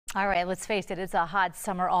All right, let's face it, it's a hot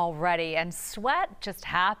summer already, and sweat just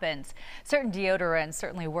happens. Certain deodorants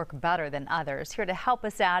certainly work better than others. Here to help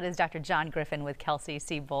us out is Dr. John Griffin with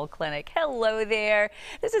Kelsey-Seybold Clinic. Hello there.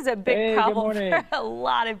 This is a big Hey, good problem morning. for a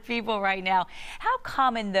lot of people right now. How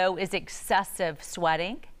common, though, is excessive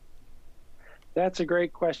sweating? That's a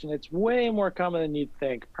great question. It's way more common than you'd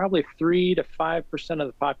think. Probably 3 to 5% of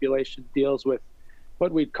the population deals with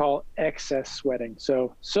what we'd call excess sweating.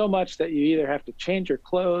 So much that you either have to change your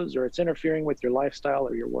clothes or it's interfering with your lifestyle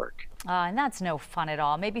or your work. And that's no fun at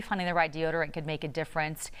all. Maybe finding the right deodorant could make a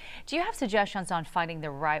difference. Do you have suggestions on finding the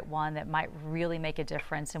right one that might really make a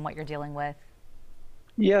difference in what you're dealing with?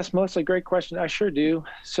 Yes, mostly great question. I sure do.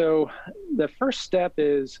 So the first step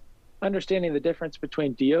is understanding the difference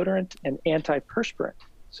between deodorant and antiperspirant.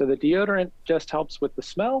 So the deodorant just helps with the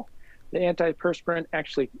smell. The antiperspirant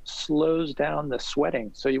actually slows down the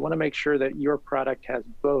sweating. So you want to make sure that your product has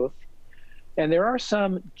both. And there are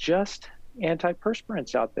some just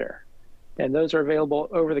antiperspirants out there, and those are available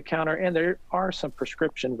over the counter, and there are some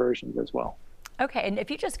prescription versions as well. Okay, and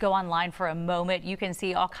if you just go online for a moment, you can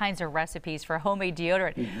see all kinds of recipes for homemade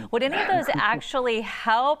deodorant. Would any of those actually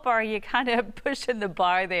help, or are you kind of pushing the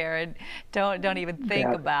bar there and don't even think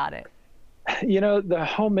Yeah. about it? You know, the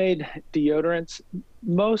homemade deodorants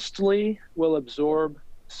mostly will absorb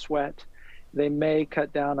sweat. They may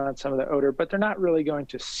cut down on some of the odor, but they're not really going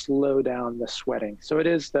to slow down the sweating. So it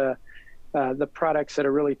is the products that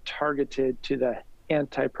are really targeted to the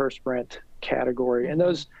antiperspirant category, and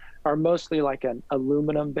those are mostly like an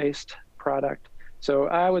aluminum-based product. So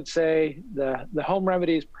I would say the home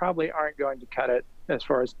remedies probably aren't going to cut it as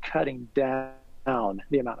far as cutting down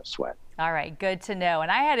the amount of sweat. All right, good to know.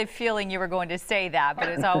 And I had a feeling you were going to say that, but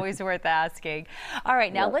it's always worth asking. All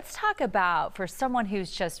right, now let's talk about for someone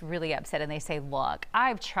who's just really upset and they say, look,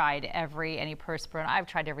 I've tried every antiperspirant, I've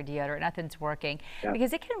tried every deodorant, nothing's working. Yeah.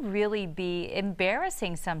 Because it can really be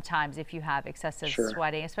embarrassing sometimes if you have excessive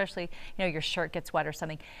sweating, especially, your shirt gets wet or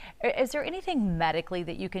something. Is there anything medically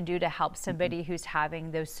that you can do to help somebody who's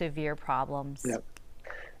having those severe problems? Yeah.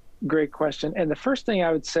 Great question. And the first thing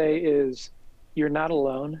I would say is you're not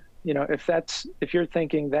alone. You know, if you're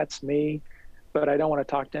thinking that's me, but I don't want to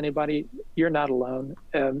talk to anybody, you're not alone.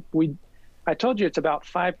 I told you it's about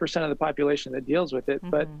 5% of the population that deals with it,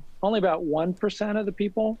 but only about 1% of the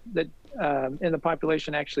people that in the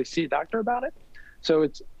population actually see a doctor about it. So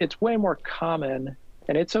it's way more common,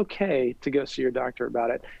 and it's okay to go see your doctor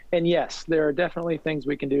about it. And yes, there are definitely things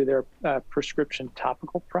we can do. There are prescription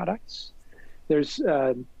topical products. There's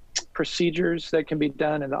procedures that can be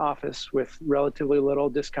done in the office with relatively little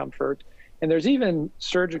discomfort. And there's even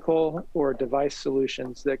surgical or device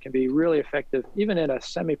solutions that can be really effective, even in a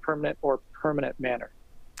semi-permanent or permanent manner.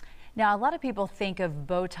 Now, a lot of people think of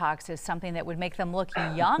Botox as something that would make them look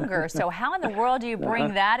younger. So how in the world do you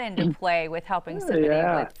bring that into play with helping somebody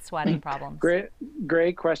with sweating problems?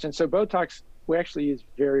 Great question. So Botox, we actually use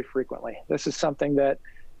very frequently. This is something that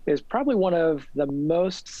is probably one of the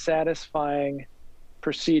most satisfying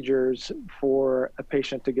procedures for a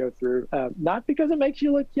patient to go through, not because it makes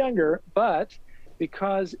you look younger, but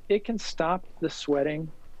because it can stop the sweating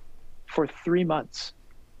for 3 months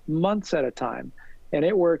at a time. And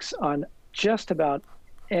it works on just about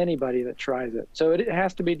anybody that tries it. So it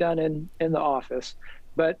has to be done in the office,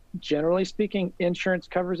 but generally speaking, insurance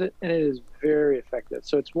covers it, and it is very effective.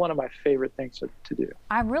 So it's one of my favorite things to do.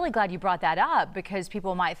 I'm really glad you brought that up because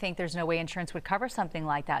people might think there's no way insurance would cover something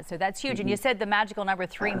like that. So that's huge. And you said the magical number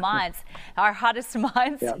 3 months, our hottest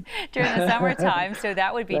months during the summertime. So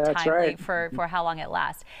that would be timely for how long it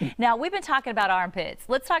lasts. Now, we've been talking about armpits.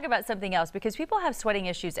 Let's talk about something else because people have sweating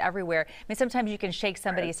issues everywhere. I mean, sometimes you can shake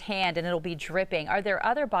somebody's hand and it'll be dripping. Are there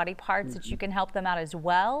other body parts that you can help them out as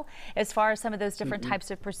well, as far as some of those different types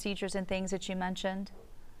of procedures and things that you mentioned?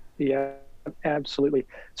 Yeah, absolutely.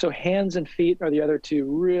 So hands and feet are the other two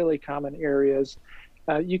really common areas.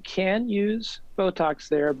 You can use Botox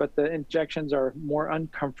there, but the injections are more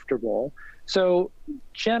uncomfortable. So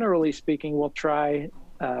generally speaking, we'll try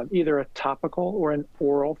either a topical or an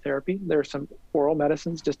oral therapy. There are some oral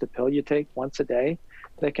medicines, just a pill you take once a day,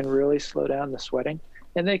 that can really slow down the sweating.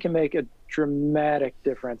 And they can make a dramatic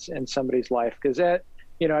difference in somebody's life because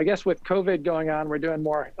I guess with COVID going on, we're doing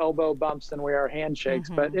more elbow bumps than we are handshakes,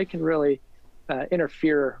 but it can really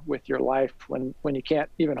interfere with your life when you can't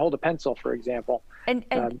even hold a pencil, for example.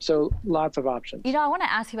 So lots of options. I want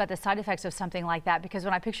to ask you about the side effects of something like that because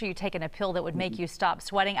when I picture you taking a pill that would make you stop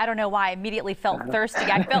sweating, I don't know why I immediately felt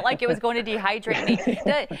thirsty. I felt like it was going to dehydrate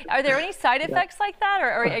me. Are there any side effects like that,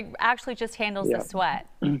 or it actually just handles the sweat?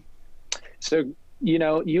 So,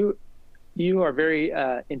 you are very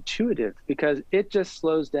intuitive because it just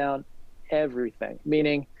slows down everything,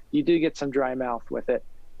 meaning you do get some dry mouth with it.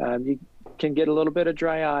 You can get a little bit of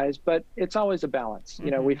dry eyes, but it's always a balance.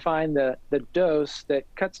 You know, we find the dose that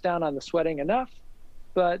cuts down on the sweating enough,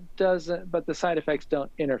 but the side effects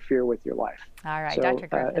don't interfere with your life. All right, so, Dr.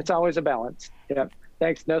 Griffin. It's always a balance. Yeah.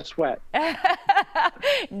 Thanks. No sweat.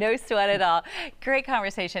 No sweat at all. Great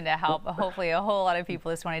conversation to help hopefully a whole lot of people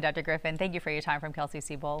this morning, Dr. Griffin. Thank you for your time from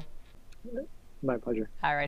Kelsey-Seybold. My pleasure. All right.